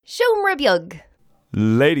Siomra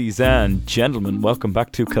Ladies and gentlemen, welcome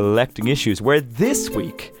back to Collecting Issues, where this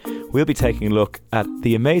week we'll be taking a look at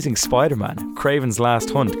The Amazing Spider-Man, Kraven's Last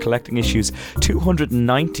Hunt, collecting issues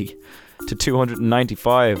 290 to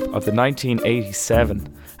 295 of the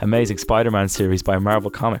 1987 Amazing Spider-Man series by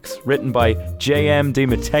Marvel Comics, written by J.M.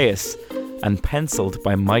 DeMatteis and penciled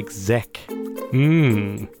by Mike Zeck.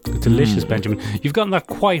 Delicious, Benjamin. You've gotten that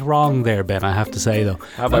quite wrong there, Ben, I have to say, though.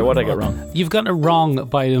 Have I? What did I get wrong? You've gotten it wrong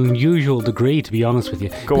by an unusual degree, to be honest with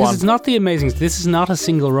you. Go on. It's not this is not a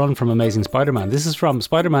single run from Amazing Spider-Man. This is from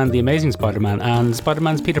Spider-Man, The Amazing Spider-Man, and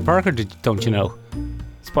Spider-Man's Peter Parker, don't you know?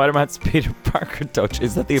 Spider-Man's Peter Parker,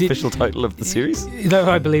 is that the official title of the series? That,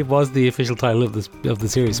 I believe, was the official title of the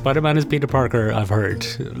series. Spider-Man is Peter Parker, I've heard.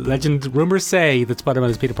 Rumours say that Spider-Man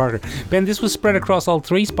is Peter Parker. Ben, this was spread across all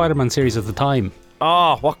three Spider-Man series at the time.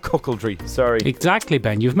 Ah, what cuckoldry. Sorry. Exactly,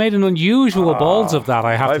 Ben. You've made an unusual balls of that,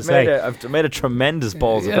 I have to say. I've made a tremendous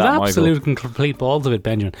balls of that, An Michael. absolute and complete balls of it,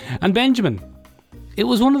 Benjamin. And Benjamin, it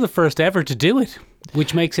was one of the first ever to do it,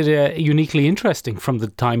 which makes it uniquely interesting from the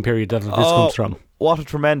time period that this comes from. What a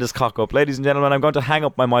tremendous cock-up. Ladies and gentlemen, I'm going to hang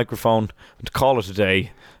up my microphone and call it a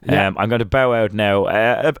day. Yeah. I'm going to bow out now.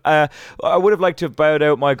 I would have liked to have bowed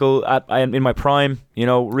out, Michael, in my prime,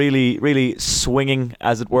 really, really swinging,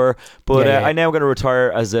 as it were. But I'm now going to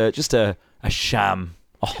retire as just a sham,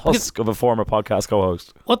 a husk of a former podcast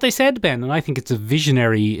co-host. What they said, Ben, and I think it's a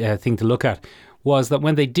visionary thing to look at, was that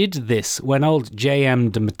when they did this, when old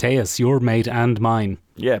J.M. DeMatteis, your mate and mine,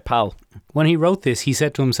 yeah, pal, when he wrote this, he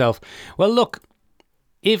said to himself, well, look,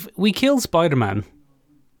 if we kill Spider-Man,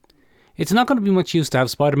 it's not going to be much use to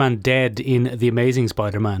have Spider-Man dead in The Amazing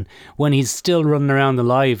Spider-Man when he's still running around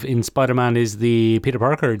alive in Spider-Man is the Peter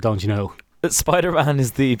Parker, don't you know? Spider-Man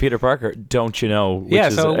is the Peter Parker, don't you know? Which yeah,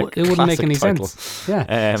 is so it wouldn't make any title. sense.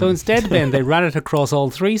 Yeah. So instead, Ben, they ran it across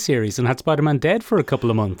all three series and had Spider-Man dead for a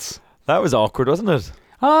couple of months. That was awkward, wasn't it?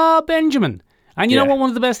 Ah, Benjamin. And you know what? One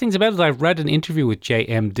of the best things about it, I've read an interview with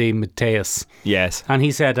J.M. DeMatteis. Yes. And he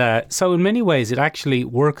said, so in many ways, it actually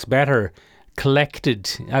works better collected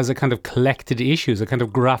as a kind of collected issues, a kind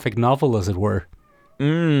of graphic novel, as it were. A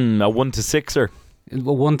 1-to-6er.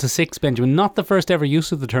 1-to-6, Benjamin. Not the first ever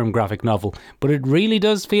use of the term graphic novel, but it really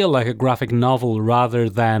does feel like a graphic novel rather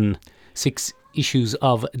than 6 issues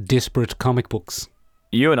of disparate comic books.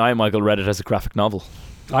 You and I, Michael, read it as a graphic novel.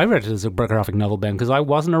 I read it as a graphic novel, Ben, because I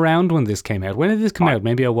wasn't around when this came out. When did this come out?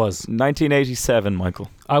 Maybe I was. 1987, Michael.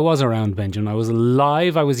 I was around, Benjamin. I was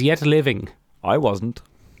alive. I was yet living. I wasn't.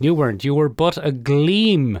 You weren't. You were but a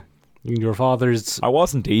gleam in your father's... I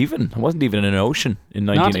wasn't even in an ocean in 1987.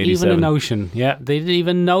 Not even an ocean. Yeah, they didn't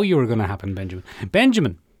even know you were going to happen, Benjamin.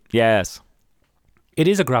 Benjamin. Yes. It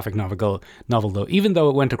is a graphic novel, though. Even though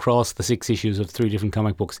it went across the 6 issues of 3 different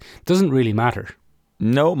comic books, it doesn't really matter.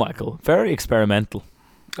 No, Michael. Very experimental.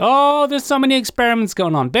 Oh, there's so many experiments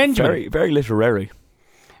going on. Benjamin. Very, very literary.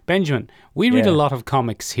 Benjamin, we read a lot of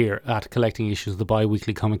comics here at Collecting Issues, the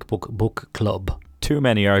bi-weekly comic book club. Too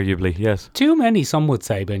many, arguably, yes. Too many, some would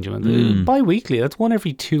say, Benjamin. Bi-weekly, that's 1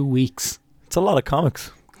 every 2 weeks. It's a lot of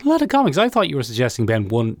comics. A lot of comics. I thought you were suggesting, Ben,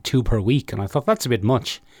 1-2 per week, and I thought that's a bit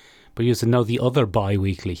much. But you said no, the other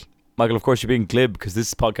bi-weekly. Michael, of course, you're being glib because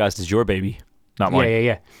this podcast is your baby, not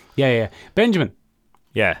mine. Yeah. Benjamin.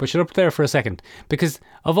 Yeah. But shut up there for a second. Because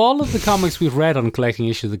of all of the comics we've read on Collecting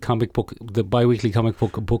Issues, the bi-weekly comic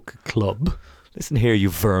book club... Listen here, you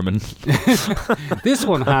vermin. This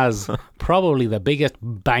one has probably the biggest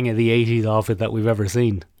bang of the 80s off it that we've ever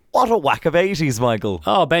seen. What a whack of 80s, Michael.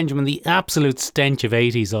 Oh, Benjamin, the absolute stench of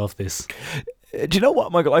 80s off this. Do you know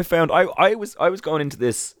what, Michael? I found I was going into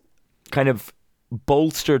this kind of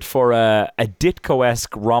bolstered for a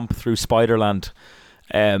Ditko-esque romp through Spiderland.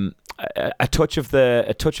 A touch of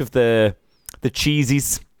the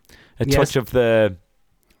cheesies, touch of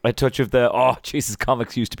the oh Jesus,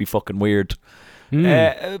 comics used to be fucking weird.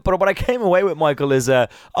 But what I came away with, Michael, is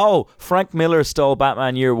Frank Miller stole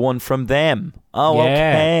Batman Year One from them.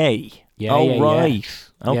 Okay. Right.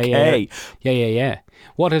 Okay. Yeah.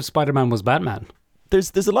 What if Spider-Man was Batman?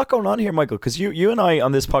 There's a lot going on here, Michael, because you and I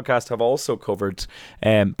on this podcast have also covered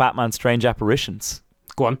Batman Strange Apparitions.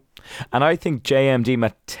 Go on. And I think J.M.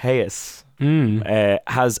 DeMatteis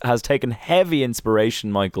has taken heavy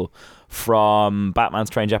inspiration, Michael, from Batman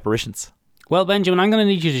Strange Apparitions. Well, Benjamin, I'm going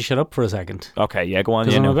to need you to shut up for a second. Okay, yeah, go on.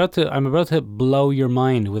 I'm about to blow your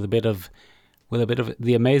mind with a bit of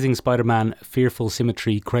The Amazing Spider-Man Fearful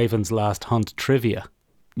Symmetry Kraven's Last Hunt trivia.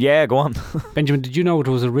 Yeah, go on. Benjamin, did you know it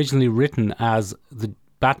was originally written as the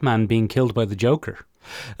Batman being killed by the Joker?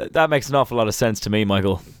 That makes an awful lot of sense to me,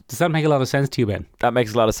 Michael. Does that make a lot of sense to you, Ben? That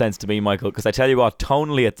makes a lot of sense to me, Michael, because I tell you what,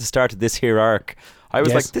 tonally at the start of this here arc, I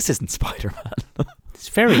was like, this isn't Spider-Man. It's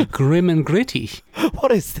very grim and gritty.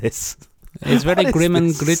 What is this? It's very What is grim and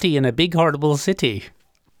this? gritty in a big, horrible city.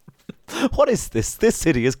 What is this? This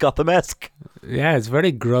city is Gotham-esque. Yeah, it's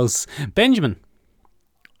very gross. Benjamin,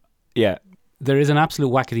 Yeah. there is an absolute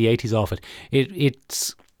whack of the 80s off it.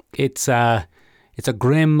 It's a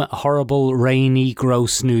grim, horrible, rainy,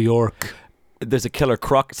 gross New York. There's a killer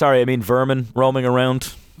vermin roaming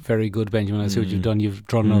around. Very good, Benjamin. I see what you've done. You've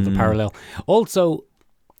drawn another parallel. Also,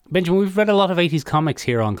 Benjamin, we've read a lot of 80s comics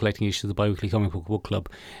here on Collecting Issues, the Bi-Weekly Comic Book Club,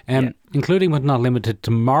 including but not limited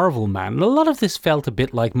to Marvel Man. And a lot of this felt a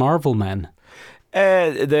bit like Marvel Man.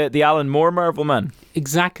 The Alan Moore Marvel Man.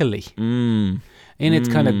 Exactly. In its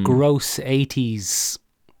kind of gross 80s,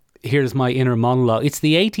 here's my inner monologue. It's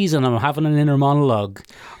the 80s and I'm having an inner monologue.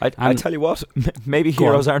 I tell you what, maybe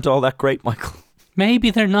heroes aren't all that great, Michael.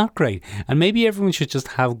 Maybe they're not great. And maybe everyone should just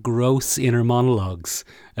have gross inner monologues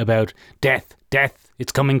about death,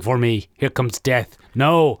 it's coming for me. Here comes death.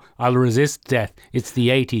 No, I'll resist death. It's the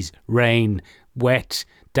 80s. Rain, wet,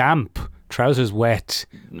 damp, trousers wet,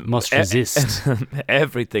 must resist.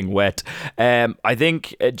 Everything wet. I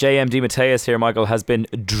think J.M. DeMatteis here, Michael, has been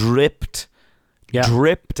dripped,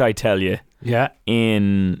 I tell you,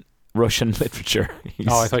 in Russian literature.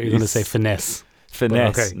 I thought you were going to say finesse.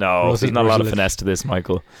 Finesse. Okay. No, there's not a lot of finesse to this,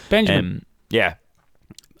 Michael. Benjamin. Yeah.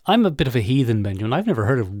 I'm a bit of a heathen, Benjamin. I've never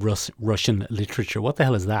heard of Russian literature. What the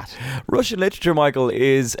hell is that? Russian literature, Michael,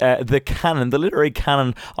 is the canon, the literary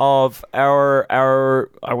canon of our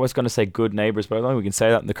I was going to say good neighbours, but I don't think we can say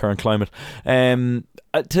that in the current climate.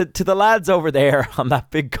 To the lads over there on that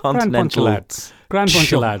big continental... Grand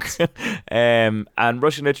bunch of lads. And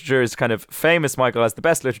Russian literature is kind of famous, Michael, as the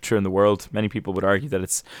best literature in the world. Many people would argue that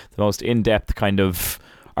it's the most in-depth kind of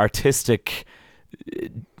artistic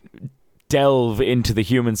delve into the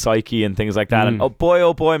human psyche and things like that. And oh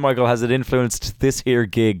boy, Michael, has it influenced this here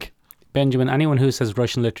gig. Benjamin, anyone who says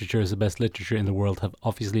Russian literature is the best literature in the world have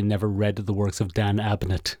obviously never read the works of Dan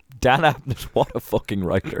Abnett. Dan Abnett, what a fucking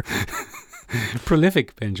writer.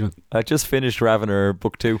 Prolific, Benjamin. I just finished Ravener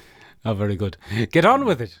book 2. Oh, very good. Get on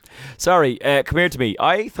with it. Sorry, come here to me.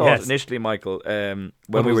 I thought initially, Michael, when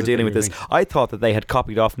we were dealing with this, I thought that they had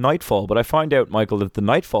copied off Nightfall, but I found out, Michael, that the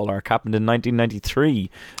Nightfall arc happened in 1993.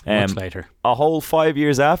 Much later. A whole 5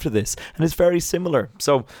 years after this, and it's very similar.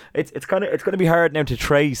 So it's going to be hard now to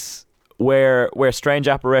trace where Strange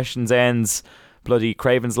Apparitions ends, bloody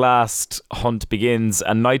Craven's Last Hunt begins,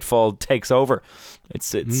 and Nightfall takes over.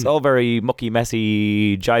 It's all very mucky,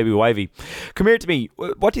 messy, jivey-wivey. Come here to me.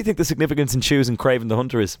 What do you think the significance in choosing Craven the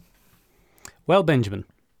Hunter is? Well, Benjamin,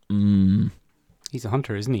 he's a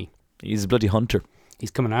hunter, isn't he? He's a bloody hunter. He's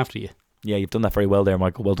coming after you. Yeah, you've done that very well there,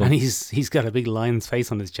 Michael. Well done. And he's got a big lion's face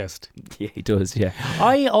on his chest. Yeah, he does. Yeah.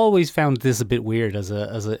 I always found this a bit weird as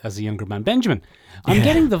a younger man. Benjamin, I'm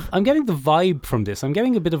getting the vibe from this. I'm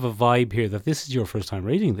getting a bit of a vibe here that this is your first time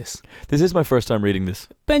reading this. This is my first time reading this.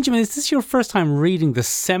 Benjamin, is this your first time reading the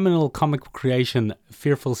seminal comic book creation,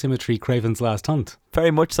 Fearful Symmetry, Craven's Last Hunt?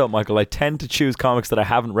 Very much so, Michael. I tend to choose comics that I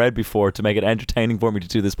haven't read before to make it entertaining for me to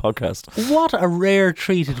do this podcast. What a rare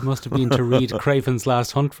treat it must have been to read Craven's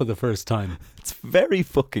Last Hunt for the first time. It's very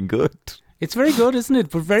fucking good. It's very good, isn't it?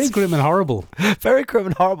 But very grim and horrible. Very grim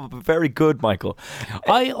and horrible, but very good, Michael.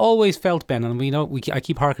 I always felt, Ben, and I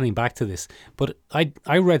keep harkening back to this, but I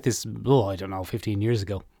read this, I don't know, 15 years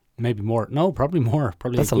ago. Maybe more. No, probably more.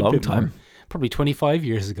 Probably That's a long time. More. Probably 25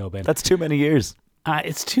 years ago, Ben. That's too many years.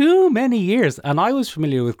 It's too many years. And I was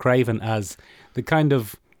familiar with Craven as the kind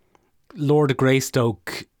of Lord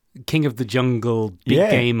Greystoke, King of the Jungle,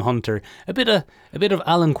 big game hunter. A bit of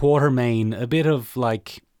Alan Quatermain, a bit of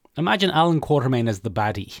like, imagine Alan Quatermain as the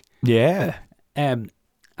baddie. Yeah. And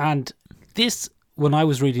this, when I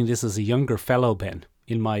was reading this as a younger fellow, Ben,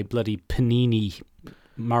 in my bloody Panini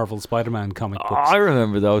Marvel Spider-Man comic books. I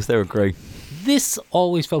remember those. They were great. This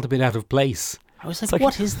always felt a bit out of place. I was like,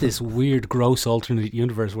 what is this weird, gross alternate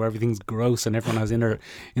universe where everything's gross and everyone has inner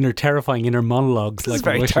terrifying inner monologues like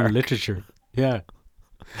Russian literature? Yeah.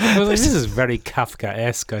 I was like, this is very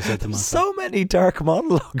Kafka-esque, I said to myself. So many dark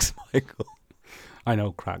monologues, Michael. I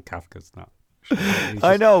know Kafka's not.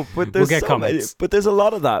 I know, but there's we'll there's a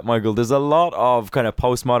lot of that, Michael. There's a lot of kind of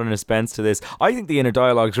postmodernist bents to this. I think the inner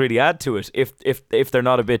dialogues really add to it if they're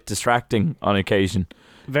not a bit distracting on occasion.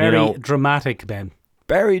 Very dramatic, Ben.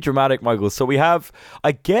 Very dramatic, Michael. So we have,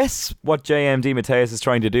 I guess, what J.M. DeMatteis is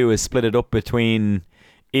trying to do is split it up between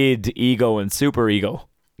id, ego, and superego.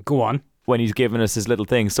 Go on. When he's giving us his little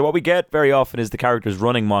things. So what we get very often is the character's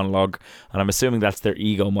running monologue, and I'm assuming that's their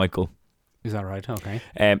ego, Michael. Is that right? Okay.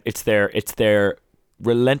 It's their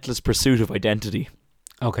relentless pursuit of identity.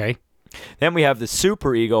 Okay. Then we have the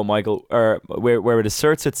super ego, Michael, where it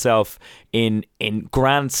asserts itself in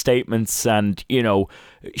grand statements and,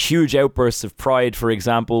 huge outbursts of pride. For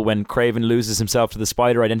example, when Craven loses himself to the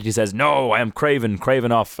spider identity, says, "No, I am Craven,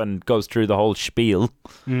 Craven off," and goes through the whole spiel.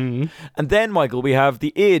 Mm-hmm. And then, Michael, we have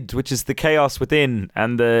the id, which is the chaos within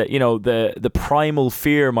and the primal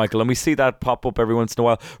fear, Michael. And we see that pop up every once in a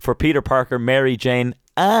while for Peter Parker, Mary Jane,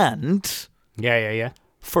 and... Yeah.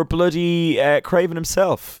 for bloody Craven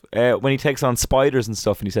himself when he takes on spiders and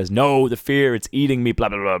stuff and he says, "No, the fear, it's eating me," blah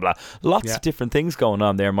blah blah blah. Lots of different things going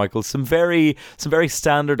on there, Michael. Some very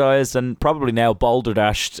standardized and probably now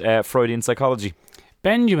balderdashed Freudian psychology.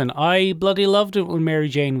 Benjamin, I bloody loved it when Mary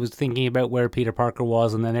Jane was thinking about where Peter Parker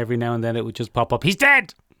was, and then every now and then it would just pop up, "He's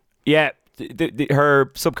dead!" Yeah,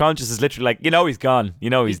 her subconscious is literally like, he's gone.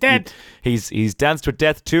 He's dead. He's danced with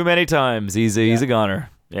death too many times. He's a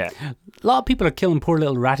goner. Yeah. A lot of people are killing poor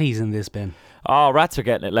little ratties in this, Ben. Oh, rats are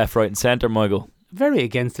getting it left, right and centre, Michael. Very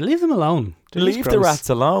against it. Leave them alone. Leave the rats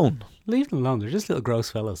alone. Leave them alone. They're just little gross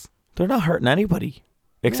fellas. They're not hurting anybody.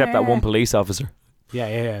 Except that one police officer.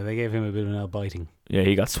 Yeah. They gave him a bit of an out-biting. Yeah,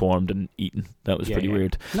 he got swarmed and eaten. That was pretty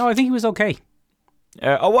weird. No, I think he was okay.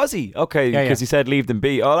 Was he? Okay, because he said leave them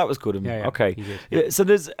be. Oh, that was good of him. Yeah. Okay. He did. Yeah, so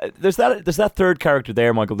there's that third character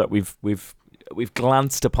there, Michael, that we've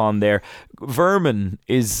glanced upon there. Vermin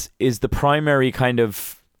is the primary kind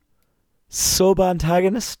of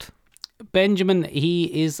sub-antagonist. Benjamin,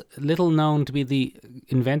 he is little known to be the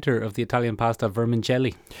inventor of the Italian pasta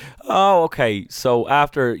vermicelli. Oh, okay. So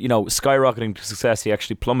after, skyrocketing to success, he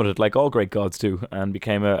actually plummeted like all great gods do and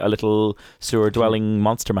became a little sewer-dwelling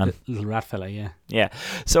monster man. Little rat fella, yeah. Yeah.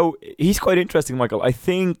 So he's quite interesting, Michael. I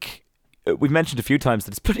think we've mentioned a few times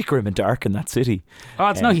that it's pretty grim and dark in that city. Oh,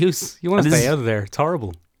 it's no use. You want to stay out of there. It's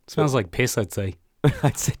horrible. It smells like piss, I'd say.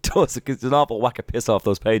 I'd say it does, because there's an awful whack of piss off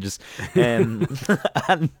those pages. And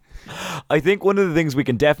I think one of the things we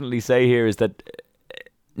can definitely say here is that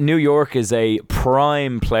New York is a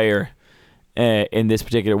prime player in this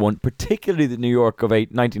particular one, particularly the New York of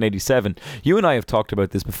 1987. You and I have talked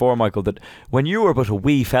about this before, Michael, that when you were but a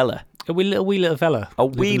wee fella,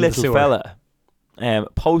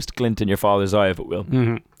 post glint in your father's eye, if it will.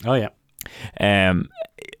 Mm-hmm. Oh, yeah.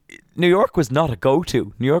 New York was not a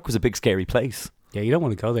go-to. New York was a big, scary place. Yeah, you don't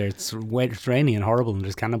want to go there. It's wet, it's rainy and horrible, and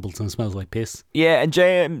there's cannibals and it smells like piss. Yeah, and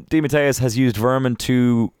J.M. DeMatteis has used Vermin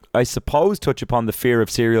to, I suppose, touch upon the fear of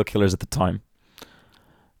serial killers at the time.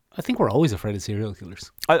 I think we're always afraid of serial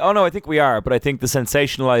killers. I think we are, but I think the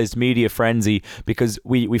sensationalized media frenzy, because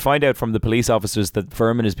we find out from the police officers that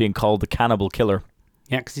Vermin is being called the cannibal killer.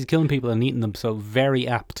 Yeah, because he's killing people and eating them, so very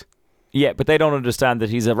apt. Yeah, but they don't understand that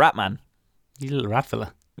he's a rat man. He's a little rat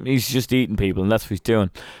fella. He's just eating people, and that's what he's doing.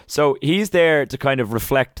 So he's there to kind of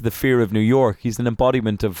reflect the fear of New York. He's an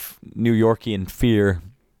embodiment of New Yorkian fear.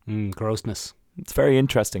 Grossness. It's very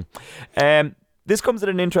interesting. This comes at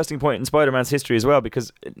an interesting point in Spider-Man's history as well,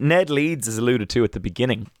 because Ned Leeds is alluded to at the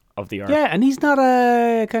beginning of the arc. Yeah, and he's not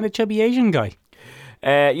a kind of chubby Asian guy.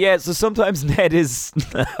 So sometimes Ned is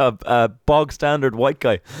a bog standard white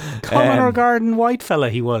guy. Common garden white fella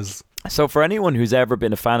he was. So for anyone who's ever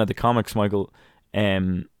been a fan of the comics, Michael,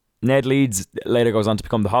 Ned Leeds later goes on to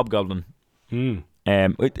become the Hobgoblin. Who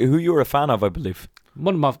you were a fan of, I believe.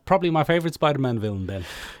 Probably my favourite Spider-Man villain, Ben.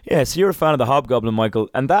 Yeah, so you're a fan of the Hobgoblin, Michael.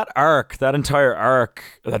 And that entire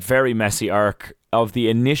arc, that very messy arc of the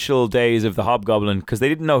initial days of the Hobgoblin, because they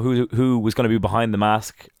didn't know who was going to be behind the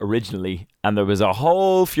mask originally, and there was a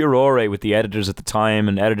whole furore with the editors at the time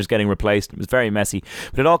and editors getting replaced. It was very messy,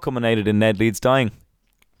 but it all culminated in Ned Leeds dying.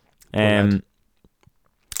 And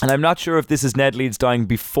I'm not sure if this is Ned Leeds dying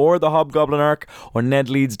before the Hobgoblin arc or Ned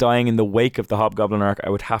Leeds dying in the wake of the Hobgoblin arc. I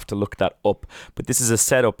would have to look that up. But this is a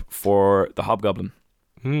setup for the Hobgoblin.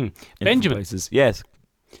 Benjamin. Yes.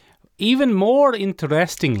 Even more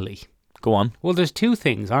interestingly. Go on. Well, there's two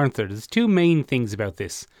things, aren't there? There's two main things about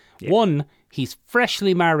this. Yeah. One, he's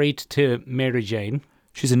freshly married to Mary Jane.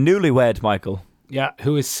 She's a newlywed, Michael. Yeah,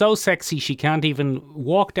 who is so sexy she can't even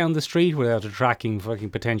walk down the street without attracting fucking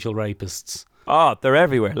potential rapists. Oh, they're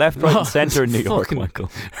everywhere. Left, right and centre in New York,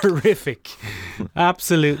 Michael. Horrific.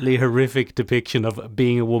 Absolutely horrific depiction of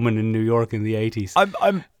being a woman in New York in the 80s.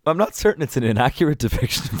 I'm not certain it's an inaccurate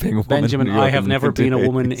depiction of being a woman Benjamin, in New York. I have never been a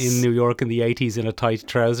woman in New York in the 80s in a tight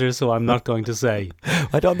trouser, so I'm not going to say.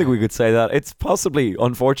 I don't think we could say that. It's possibly,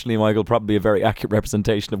 unfortunately, Michael, probably a very accurate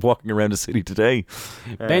representation of walking around a city today.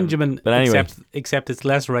 Benjamin, but anyway. except it's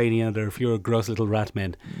less rainy and there are fewer gross little rat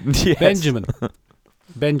men. Yes.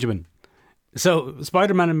 Benjamin. So,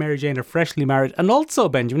 Spider-Man and Mary Jane are freshly married. And also,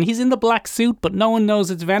 Benjamin, he's in the black suit, but no one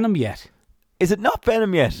knows it's Venom yet. Is it not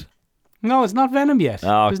Venom yet? No, it's not Venom yet.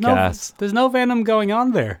 Oh, there's no Venom going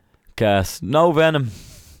on there. gas. No venom.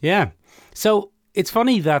 Yeah. So it's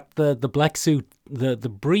funny that the black suit, the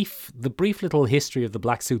brief little history of the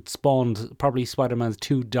black suit spawned probably Spider-Man's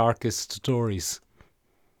two darkest stories.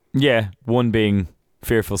 Yeah, one being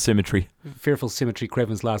Fearful Symmetry. Fearful Symmetry,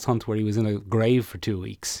 Craven's Last Hunt, where he was in a grave for 2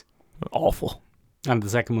 weeks. Awful. And the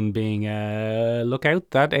second one being, look out,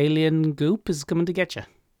 that alien goop is coming to get you.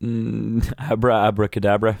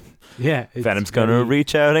 Abracadabra. Yeah. Venom's going to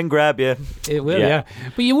reach out and grab you. It will, yeah.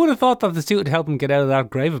 But you would have thought that the suit would help him get out of that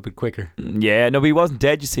grave a bit quicker. Yeah, no, but he wasn't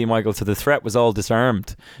dead, you see, Michael, so the threat was all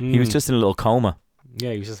disarmed. He was just in a little coma.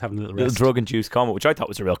 Yeah, he was just having a little Little rest. drug-induced coma, which I thought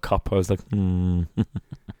was a real cop. I was like,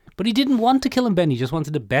 But he didn't want to kill him, Ben. He just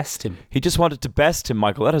wanted to best him. He just wanted to best him,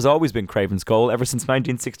 Michael. That has always been Craven's goal, ever since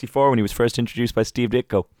 1964 when he was first introduced by Steve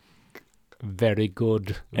Ditko. Very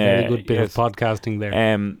good bit of podcasting there.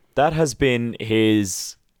 That has been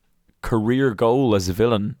his career goal as a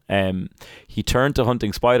villain. He turned to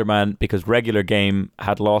hunting Spider-Man because regular game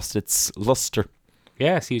had lost its luster.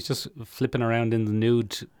 Yes, he was just flipping around in the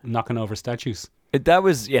nude, knocking over statues. That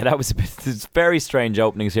was a bit. It's very strange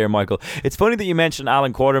openings here, Michael. It's funny that you mentioned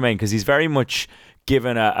Alan Quatermain because he's very much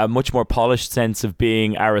given a much more polished sense of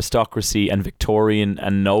being aristocracy and Victorian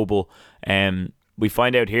and noble. We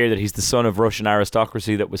find out here that he's the son of Russian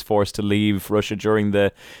aristocracy that was forced to leave Russia during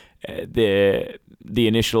the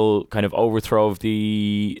initial kind of overthrow of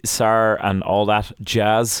the Tsar and all that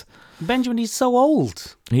jazz. Benjamin, he's so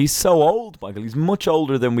old. He's so old, Michael. He's much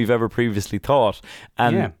older than we've ever previously thought.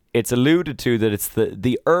 And it's alluded to that it's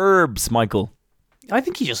the herbs, Michael. I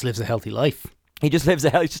think he just lives a healthy life. He just lives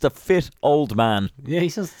he's just a fit old man. Yeah,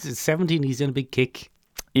 he's just 17, he's in a big kick.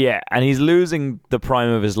 Yeah, and he's losing the prime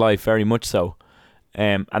of his life, very much so.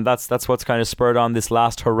 And that's what's kind of spurred on this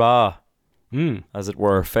last hurrah, as it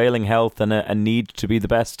were, failing health and a need to be the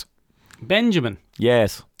best. Benjamin.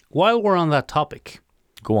 Yes. While we're on that topic,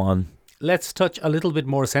 go on. Let's touch a little bit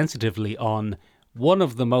more sensitively on one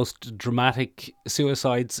of the most dramatic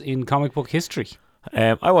suicides in comic book history.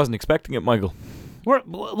 I wasn't expecting it, Michael.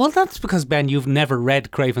 Well, that's because, Ben, you've never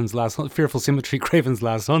read Craven's Last Hunt, Fearful Symmetry, Craven's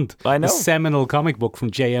Last Hunt. I know. A seminal comic book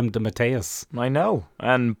from J.M. DeMatteis. I know.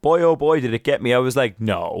 And boy, oh boy, did it get me. I was like,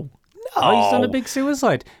 no. Oh, he's done a big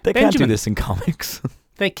suicide. They can't do this in comics.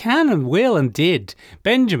 They can and will and did.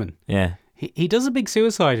 Benjamin. Yeah. He does a big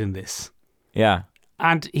suicide in this. Yeah.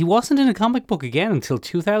 And he wasn't in a comic book again until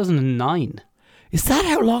 2009. Is that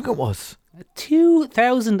how long it was?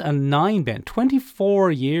 2009, Ben.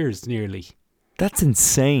 24 years nearly. That's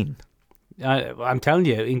insane. I'm telling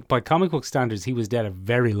you, by comic book standards, he was dead a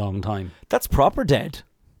very long time. That's proper dead.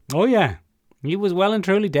 Oh, yeah. He was well and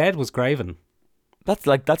truly dead, was Craven.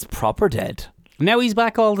 That's proper dead. Now he's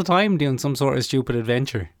back all the time doing some sort of stupid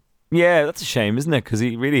adventure. Yeah, that's a shame, isn't it? Because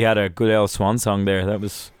he really had a good old swan song there. That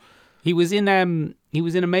was... He was in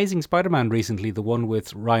Amazing Spider-Man recently, the one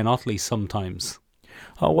with Ryan Otley sometimes.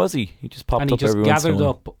 Oh, was he? He just popped up every once in a while. And he just gathered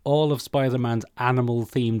up all of Spider-Man's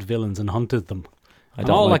animal-themed villains and hunted them.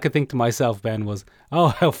 I could think to myself, Ben, was, oh,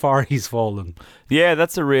 how far he's fallen. Yeah,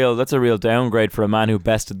 that's a real downgrade for a man who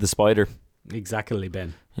bested the spider. Exactly,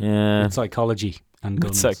 Ben. Yeah. With psychology and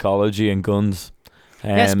guns.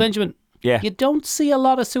 Yes, Benjamin. Yeah. You don't see a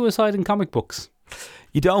lot of suicide in comic books.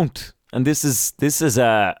 You don't. And this is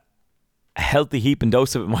a healthy heap and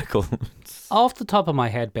dose of it, Michael. Off the top of my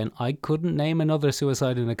head, Ben, I couldn't name another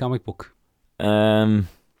suicide in a comic book.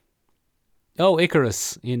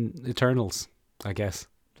 Icarus in Eternals, I guess.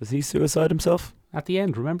 Does he suicide himself? At the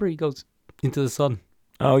end, remember? He goes into the sun.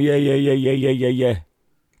 Oh, yeah.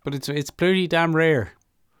 But it's pretty damn rare.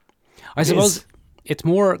 I suppose it's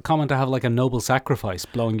more common to have like a noble sacrifice,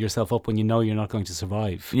 blowing yourself up when you know you're not going to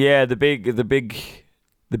survive. Yeah, the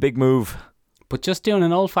big move. But just doing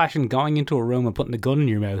an old-fashioned going into a room and putting a gun in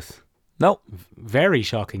your mouth. No. Very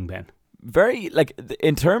shocking, Ben. Very,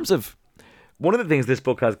 in terms of... One of the things this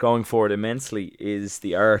book has going for it immensely is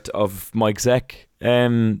the art of Mike Zeck.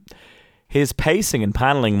 His pacing and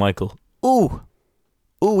paneling, Michael. Ooh.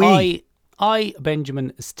 I,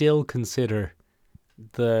 Benjamin, still consider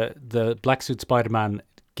the Black Suit Spider-Man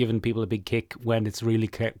giving people a big kick when it's really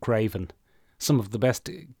Craven. Some of the best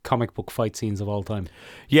comic book fight scenes of all time.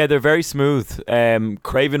 Yeah, they're very smooth.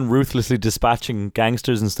 Craven ruthlessly dispatching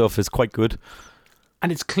gangsters and stuff is quite good.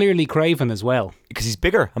 And it's clearly Craven as well. Because he's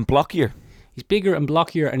bigger and blockier. He's bigger and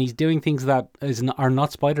blockier, and he's doing things that are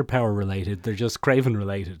not spider power related. They're just Craven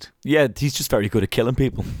related. Yeah, he's just very good at killing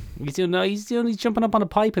people. He's jumping up on a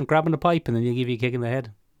pipe and grabbing a pipe, and then he'll give you a kick in the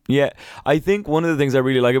head. Yeah, I think one of the things I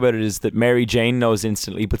really like about it is that Mary Jane knows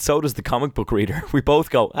instantly, but so does the comic book reader. We both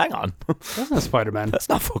go, hang on. That's not Spider-Man. That's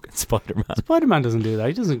not fucking Spider-Man. Spider-Man doesn't do that.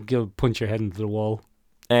 He doesn't punch your head into the wall.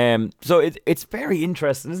 So it's very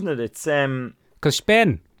interesting, isn't it? It's Because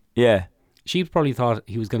Ben, yeah, she probably thought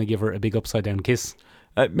he was going to give her a big upside down kiss.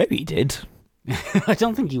 maybe he did. I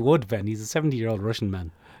don't think he would, Ben. He's a 70-year-old Russian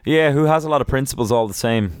man. Yeah, who has a lot of principles all the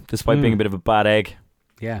same, despite being a bit of a bad egg.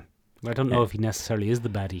 Yeah. I don't know if he necessarily is the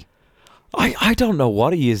baddie. I don't know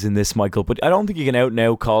what he is in this, Michael, but I don't think you can out and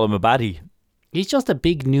out call him a baddie. He's just a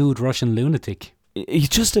big nude Russian lunatic. He's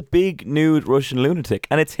just a big nude Russian lunatic,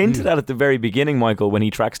 and it's hinted at the very beginning, Michael, when he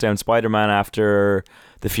tracks down Spider-Man after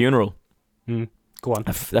the funeral. Go on.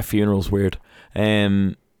 That funeral's weird.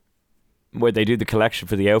 Where they do the collection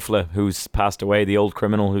for the Outfla who's passed away, the old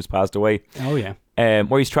criminal who's passed away. Oh yeah.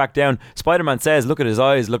 Where he's tracked down. Spider-Man says, "Look at his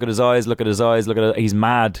eyes, look at his eyes, look at his eyes, look at it. He's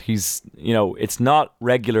mad. He's, it's not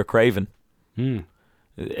regular Craven.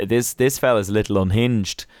 This fella's a little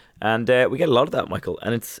unhinged." And we get a lot of that, Michael.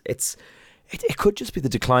 And it could just be the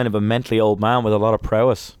decline of a mentally old man with a lot of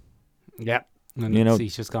prowess. Yeah. And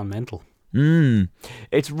he's just gone mental.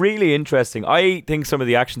 It's really interesting. I think some of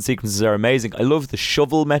the action sequences are amazing. I love the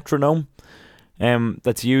shovel metronome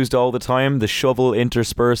that's used all the time. The shovel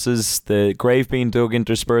intersperses, the grave being dug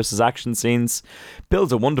intersperses action scenes.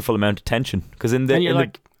 Builds a wonderful amount of tension. Because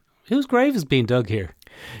whose grave is being dug here?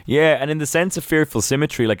 Yeah, and in the sense of fearful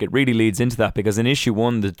symmetry, like it really leads into that, because in issue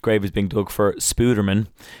 1 the grave is being dug for Spooderman,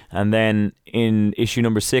 and then in issue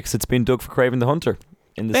number 6 it's been dug for Kraven the Hunter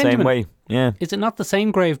in the Benjamin, same way. Yeah. Is it not the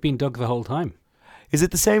same grave being dug the whole time? Is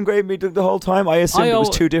it the same grave being dug the whole time? I assumed it was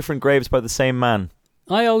two different graves by the same man.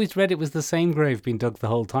 I always read it was the same grave being dug the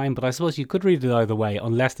whole time, but I suppose you could read it either way,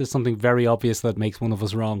 unless there's something very obvious that makes one of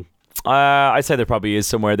us wrong. I'd say there probably is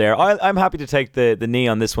somewhere there. I'm happy to take the knee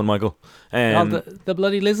on this one, Michael. The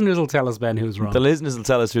bloody listeners will tell us, Ben, who's wrong. The listeners will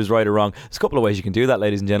tell us who's right or wrong. There's a couple of ways you can do that,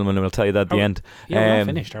 ladies and gentlemen, and we'll tell you that at the end. Yeah, we're not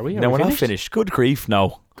finished, are we? No, we're not finished. Good grief,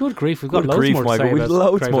 no. Good grief, we've got loads more to say about. We've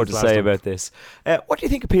loads more to say about this. What do you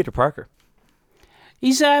think of Peter Parker?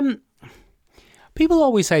 He's people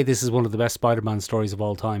always say this is one of the best Spider-Man stories of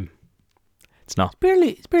all time. It's not.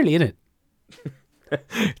 It's barely in it.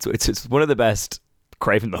 It's one of the best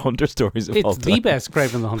Kraven the Hunter stories of all time. It's the best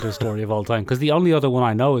Kraven the Hunter story of all time, because the only other one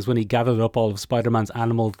I know is when he gathered up all of Spider-Man's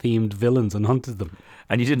animal-themed villains and hunted them.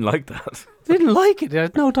 And you didn't like that? Didn't like it. I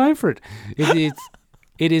had no time for it.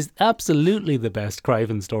 It is absolutely the best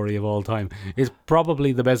Kraven story of all time. It's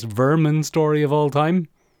probably the best Vermin story of all time.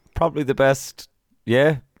 Probably the best,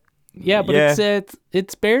 yeah. Yeah, but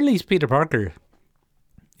it's barely Peter Parker.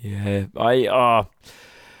 Yeah,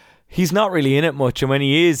 he's not really in it much, and when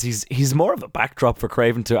he is, he's more of a backdrop for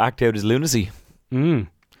Kraven to act out his lunacy.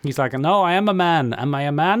 He's like, no, I am a man. Am I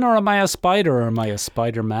a man, or am I a spider, or am I a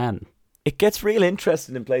Spider-Man? It gets real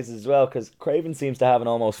interesting in places as well, because Kraven seems to have an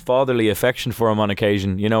almost fatherly affection for him on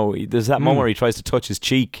occasion. There's that moment where he tries to touch his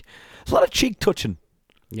cheek. There's a lot of cheek touching.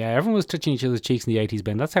 Yeah, everyone was touching each other's cheeks in the 80s,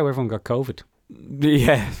 Ben. That's how everyone got COVID.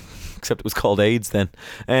 Yeah, except it was called AIDS then.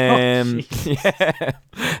 Yeah.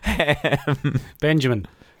 Benjamin.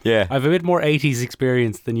 Yeah. I have a bit more 80s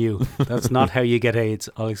experience than you. That's not how you get AIDS.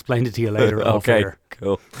 I'll explain it to you later. Okay,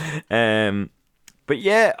 cool. But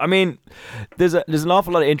yeah, I mean, there's an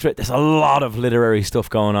awful lot of interest. There's a lot of literary stuff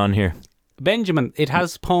going on here. Benjamin, it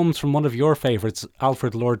has poems from one of your favourites,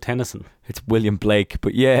 Alfred Lord Tennyson. It's William Blake,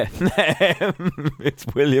 but yeah, it's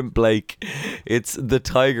William Blake. It's The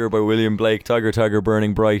Tiger by William Blake. Tiger, Tiger,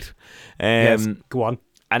 Burning Bright. Yes, go on.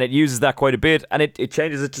 And it uses that quite a bit, and it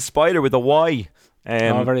changes it to Spider with a Y.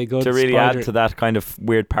 Very good. To really add to that kind of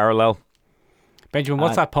weird parallel. Benjamin,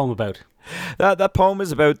 what's that poem about? That poem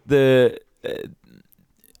is about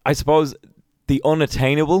I suppose, the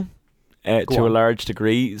unattainable to a large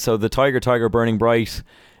degree. So the Tiger, Tiger, Burning Bright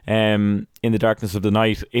in the darkness of the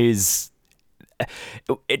night is...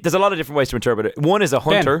 there's a lot of different ways to interpret it. One is a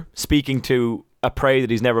hunter speaking to a prey that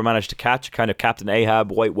he's never managed to catch, kind of Captain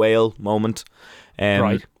Ahab, white whale moment.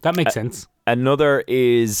 Right, that makes sense. Another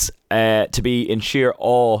is to be in sheer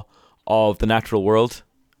awe of the natural world,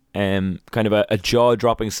 kind of a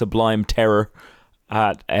jaw-dropping sublime terror.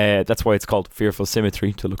 That's why it's called fearful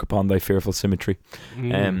symmetry, to look upon thy fearful symmetry.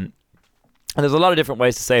 And there's a lot of different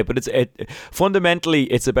ways to say it, but fundamentally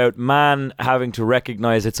it's about man having to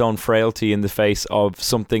recognize its own frailty in the face of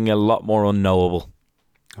something a lot more unknowable.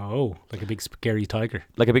 Oh, like a big scary tiger.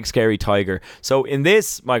 Like a big scary tiger. So in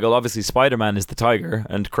this, Michael, obviously Spider-Man is the tiger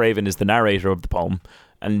and Kraven is the narrator of the poem,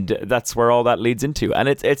 and that's where all that leads into. And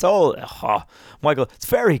it's all, Michael, it's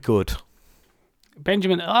very good.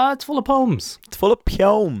 Benjamin, it's full of poems. It's full of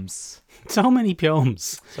poems. So many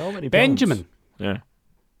poems. Benjamin. Yeah.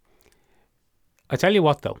 I tell you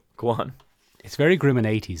what, though. Go on. It's very grim in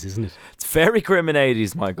 80s, isn't it? It's very grim in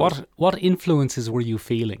 80s, Michael. What influences were you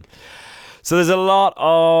feeling? So there's a lot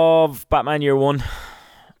of Batman Year One.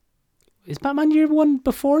 Is Batman Year One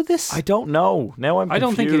before this? I don't know. Now I'm confused. I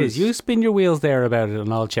don't think it is. You spin your wheels there about it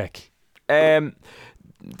and I'll check.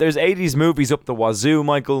 There's 80s movies up the wazoo,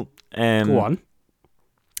 Michael. Go on.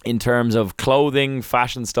 In terms of clothing,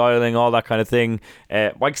 fashion styling, all that kind of thing.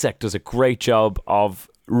 Wyckoff does a great job of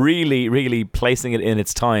really, really placing it in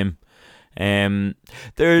its time.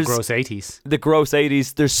 There's Gross 80s. the gross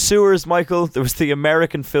 80s. There's sewers, Michael. There was the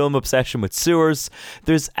American film obsession with sewers.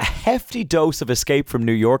 There's a hefty dose of Escape from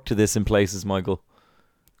New York to this in places, Michael.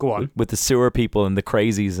 Go on. With the sewer people and the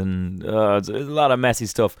crazies and it's a lot of messy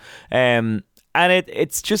stuff. And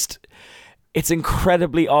it's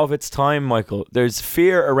incredibly of its time, Michael. There's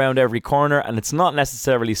fear around every corner, and it's not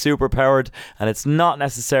necessarily super powered, and it's not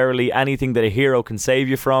necessarily anything that a hero can save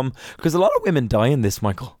you from, because a lot of women die in this,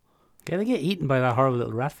 Michael. Yeah, they get eaten by that horrible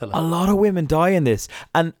little rat fella. A lot of women die in this,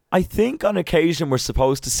 and I think on occasion we're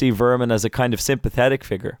supposed to see Vermin as a kind of sympathetic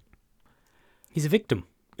figure. He's a victim.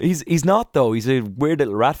 He's not, though. He's a weird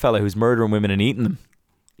little rat fella who's murdering women and eating them.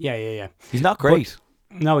 Yeah. He's not great.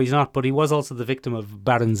 No, he's not, but he was also the victim of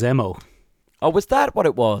Baron Zemo. Oh, was that what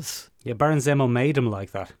it was? Yeah, Baron Zemo made him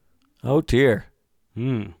like that. Oh, dear.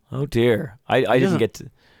 Oh, dear. I didn't get to...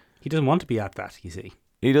 He doesn't want to be at that, you see.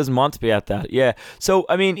 He doesn't want to be at that, yeah. So,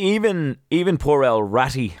 I mean, even poor El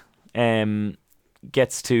Ratty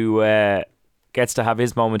gets to have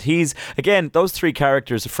his moment. He's, again, those three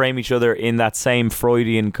characters frame each other in that same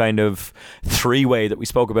Freudian kind of three-way that we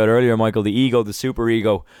spoke about earlier, Michael. The ego, the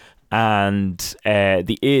superego, and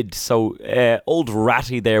the id. So, old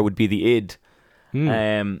Ratty there would be the id.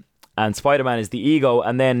 And Spider-Man is the ego,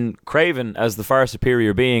 and then Kraven, as the far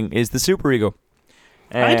superior being, is the superego.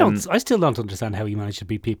 I still don't understand how he managed to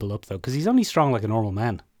beat people up, though, because he's only strong like a normal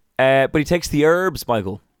man. But he takes the herbs,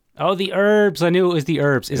 Michael. Oh, the herbs! I knew it was the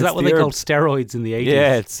herbs. Is that what they called steroids in the 80s?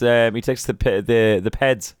 Yeah, it's he takes the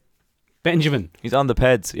peds. Benjamin. He's on the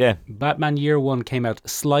peds, yeah. Batman Year One came out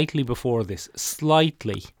slightly before this.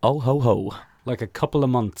 Slightly. Oh ho ho. Like a couple of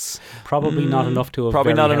months. Probably not enough to have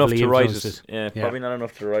probably very not enough heavily to write influenced it. Yeah, probably not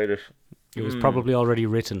enough to write it. It was probably already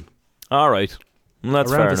written. All right. Well,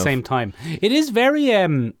 that's around fair the enough. same time. It is very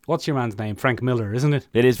what's your man's name? Frank Miller, isn't it?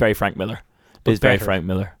 It is very Frank Miller. It is very Frank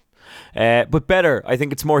Miller. But better. I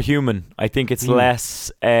think it's more human. I think it's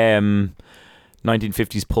less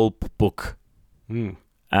 1950s pulp book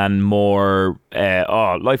and more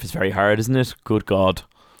life is very hard, isn't it? Good God.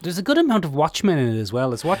 There's a good amount of Watchmen in it as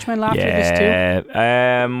well. Is Watchmen after this too?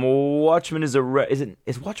 Watchmen is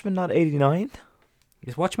is Watchmen not 89?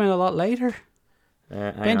 Is Watchmen a lot later?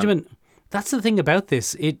 Benjamin, that's the thing about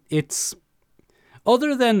this. It's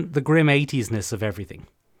other than the grim 80s-ness of everything,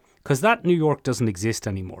 because that New York doesn't exist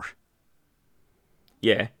anymore.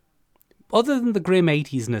 Yeah. Other than the grim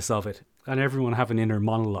 80s-ness of it, and everyone having inner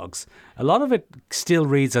monologues, a lot of it still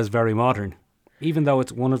reads as very modern, even though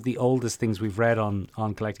it's one of the oldest things we've read on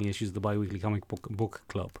Collecting Issues of the Bi-Weekly Comic Book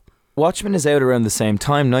Club. Watchmen is out around the same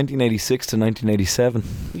time, 1986 to 1987.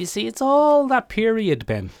 You see, it's all that period,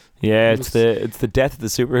 Ben. Yeah, it's the death of the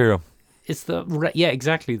superhero. It's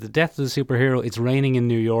exactly, the death of the superhero. It's raining in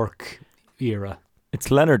New York era. It's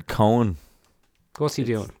Leonard Cohen. What's he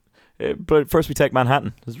doing? But first we take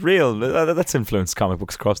Manhattan. It's real. That's influenced comic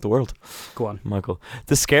books across the world. Go on, Michael.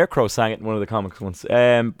 The Scarecrow sang it in one of the comics once.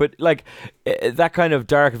 But like that kind of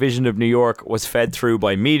dark vision of New York was fed through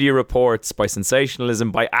by media reports, by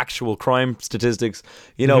sensationalism, by actual crime statistics.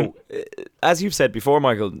 You know, as you've said before,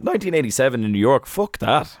 Michael, 1987 in New York, fuck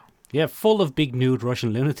that. Yeah, full of big nude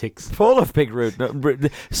Russian lunatics. Full of big rude.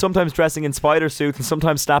 Sometimes dressing in spider suits and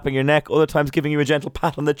sometimes snapping your neck, other times giving you a gentle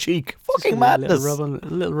pat on the cheek. Fucking madness. A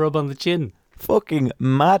little rub on the chin. Fucking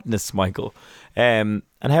madness, Michael. And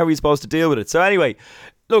how are you supposed to deal with it? So anyway,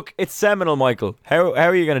 look, it's seminal, Michael. How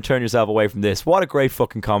are you going to turn yourself away from this? What a great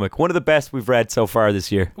fucking comic. One of the best we've read so far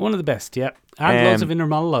this year. One of the best, yeah. And loads of inner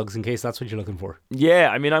monologues, in case that's what you're looking for.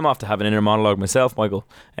 Yeah, I mean, I'm off to have an inner monologue myself, Michael.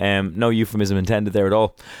 No euphemism intended there at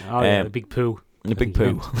all. Oh, yeah, a big poo. A big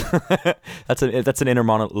poo. That's an inner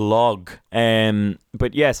monologue.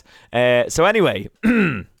 But yes. So anyway.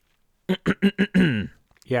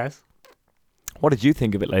 Yes. What did you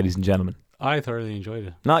think of it, ladies and gentlemen? I thoroughly enjoyed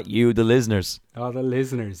it. Not you, the listeners. Oh, the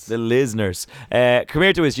listeners. The listeners. Come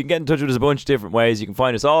here to us. You can get in touch with us a bunch of different ways. You can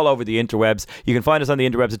find us all over the interwebs. You can find us on the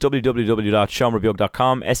interwebs at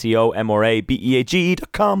www.seomrabeag.com,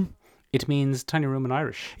 seomrabeag.com. It means tiny room in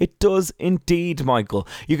Irish. It does indeed, Michael.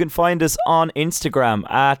 You can find us on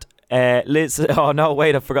Instagram at Liz. Oh no,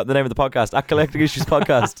 wait! I've forgotten the name of the podcast. At Collecting Issues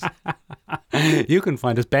Podcast. You can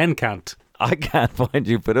find us. Ben can't. I can't find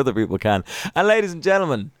you, but other people can. And ladies and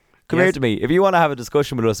gentlemen, Come Yes. here to me. If you want to have a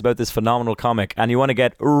discussion with us about this phenomenal comic and you want to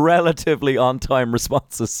get relatively on-time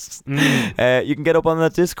responses, you can get up on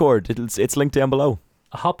that Discord. It's linked down below.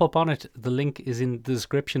 Hop up on it. The link is in the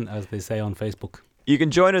description, as they say on Facebook. You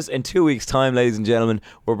can join us in 2 weeks' time, ladies and gentlemen,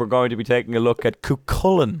 where we're going to be taking a look at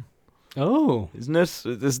Cuchulainn. Oh. Isn't it? This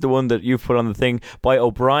is the one that you've put on the thing by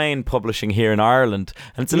O'Brien Publishing here in Ireland.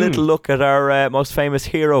 And it's a little look at our most famous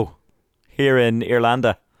hero here in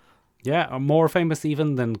Irlanda. Yeah, more famous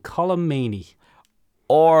even than Colm Meaney.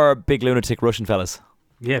 Or big lunatic Russian fellas.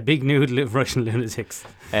 Yeah, big nude Russian lunatics.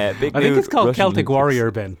 Big I think nude it's called Russian Celtic lunatics. Warrior,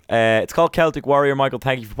 Ben. It's called Celtic Warrior, Michael.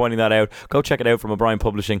 Thank you for pointing that out. Go check it out from O'Brien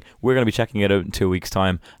Publishing. We're going to be checking it out in 2 weeks'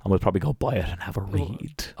 time, and we'll probably go buy it and have a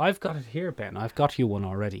read. I've got it here, Ben. I've got you one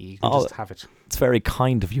already. You can just have it. It's very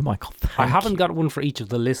kind of you, Michael. I haven't you. got one for each of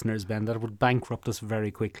the listeners, Ben. That would bankrupt us very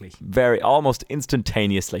quickly. Almost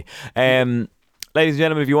instantaneously. Ladies and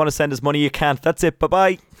gentlemen, if you want to send us money, you can't. That's it.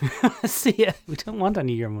 Bye-bye. See ya. We don't want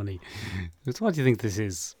any of your money. What do you think this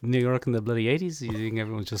is? New York in the bloody 80s? You think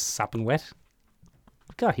everyone's just sapping wet?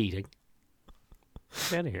 We got heating.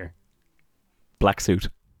 Get out of here. Black suit.